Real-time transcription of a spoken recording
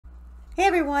Hey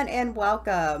everyone and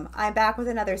welcome. I'm back with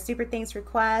another Super Thanks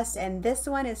request, and this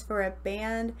one is for a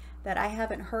band that I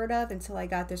haven't heard of until I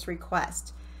got this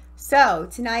request. So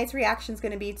tonight's reaction is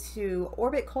going to be to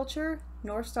Orbit Culture,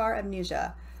 North Star of Nija.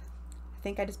 I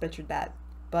think I just butchered that,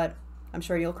 but I'm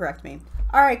sure you'll correct me.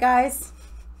 Alright guys,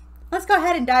 let's go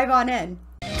ahead and dive on in.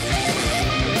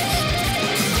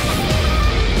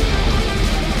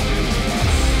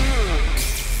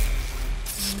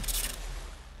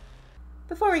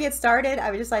 Before we get started, I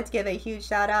would just like to give a huge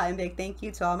shout out and big thank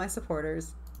you to all my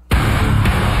supporters.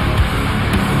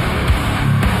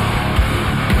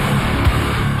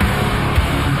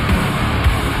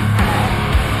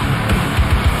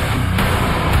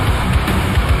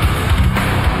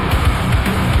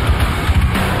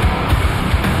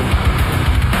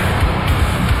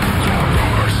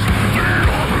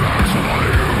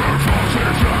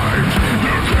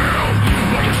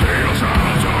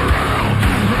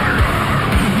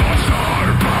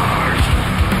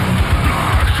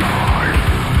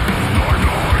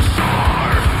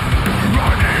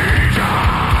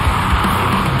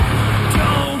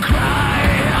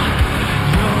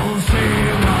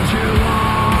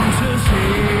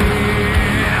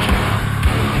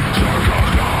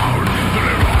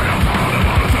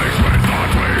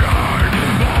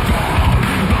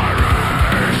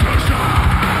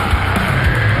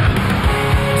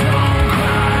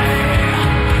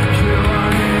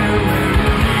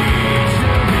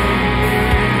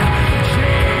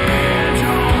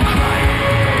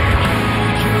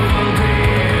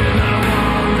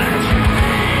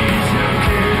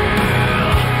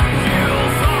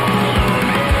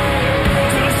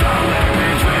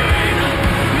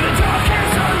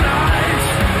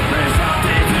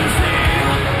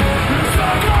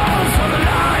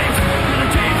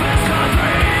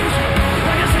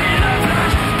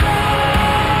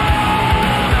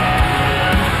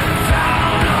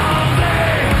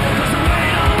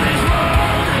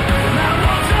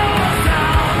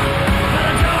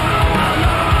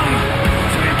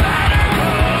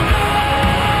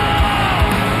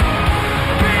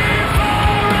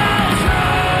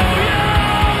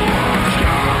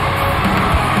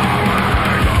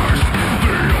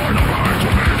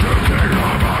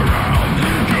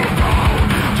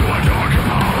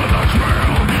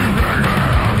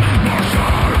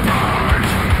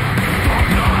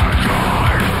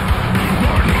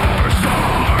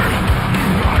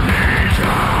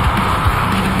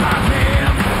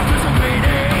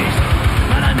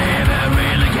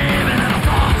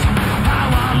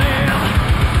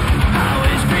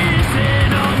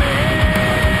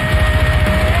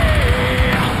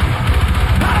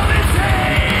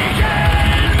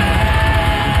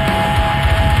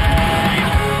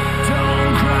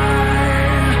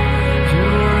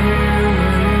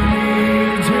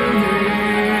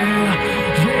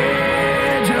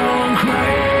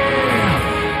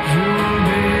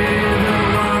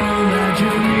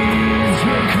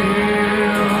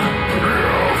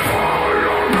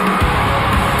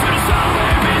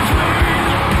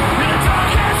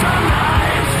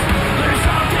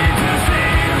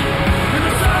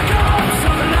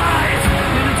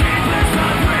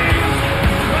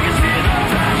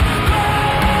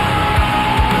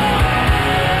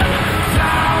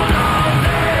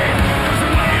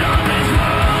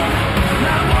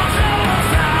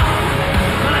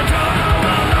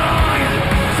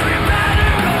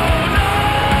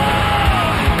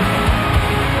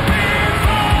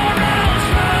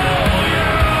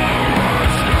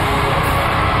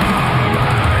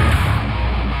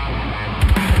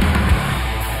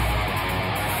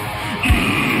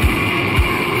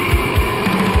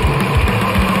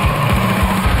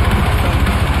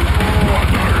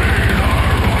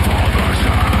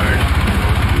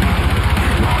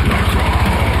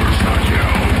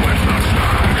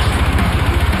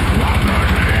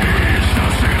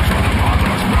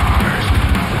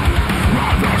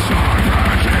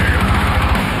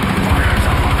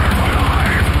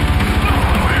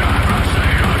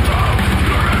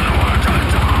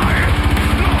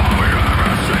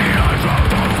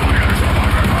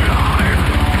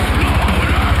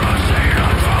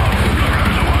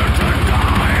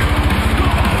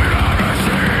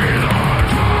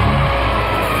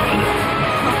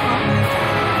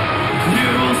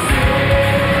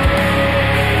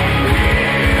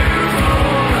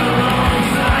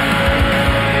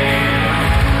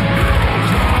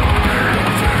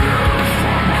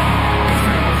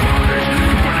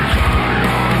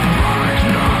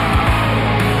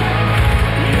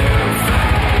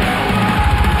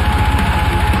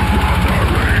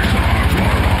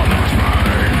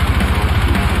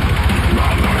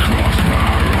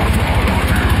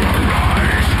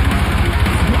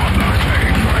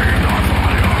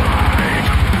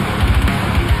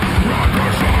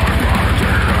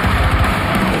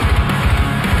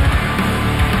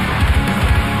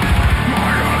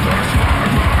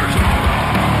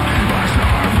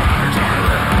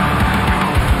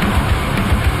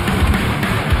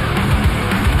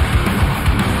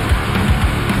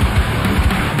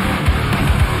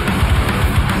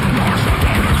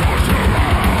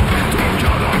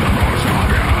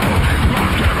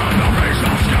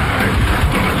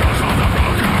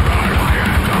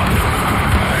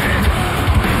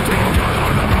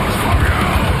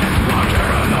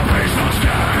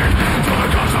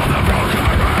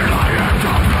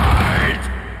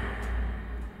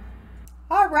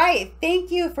 right,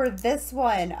 thank you for this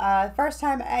one. First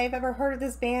time I've ever heard of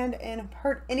this band and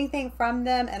heard anything from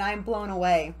them, and I'm blown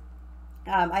away.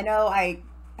 I know I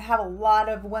have a lot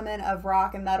of women of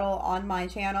rock and metal on my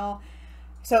channel,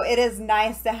 so it is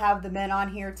nice to have the men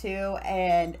on here too,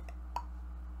 and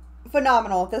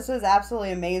phenomenal. This was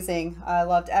absolutely amazing. I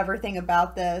loved everything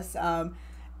about this.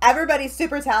 Everybody's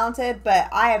super talented, but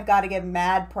I have got to give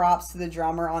mad props to the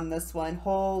drummer on this one.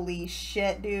 Holy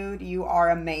shit, dude, you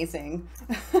are amazing.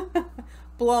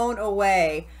 Blown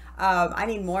away. I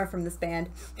need more from this band.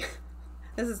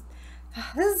 This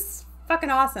is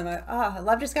fucking awesome. I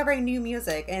love discovering new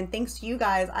music, and thanks to you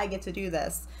guys, I get to do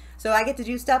this. So I get to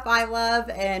do stuff I love,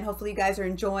 and hopefully you guys are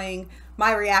enjoying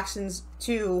my reactions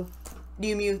to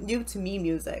new to me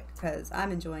music, because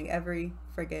I'm enjoying every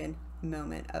friggin'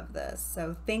 moment of this.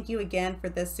 So thank you again for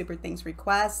this Super Things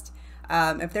request.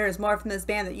 If there is more from this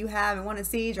band that you have and want to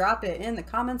see, drop it in the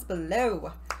comments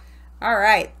below. All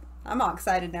right, I'm all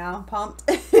excited now, pumped.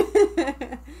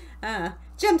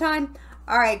 Gym time.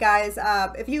 All right, guys,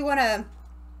 if you want to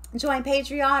join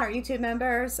Patreon or YouTube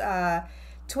members,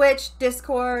 Twitch,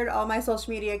 Discord, all my social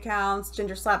media accounts,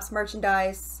 JyngerSlapz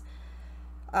merchandise,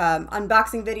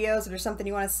 unboxing videos, if there's something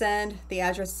you want to send, the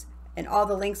address and all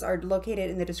the links are located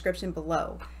in the description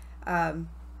below.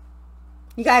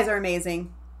 You guys are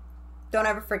amazing. Don't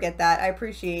ever forget that. I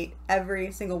appreciate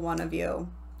every single one of you.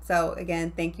 So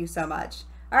again, thank you so much.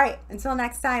 All right, until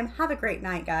next time, have a great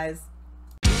night, guys.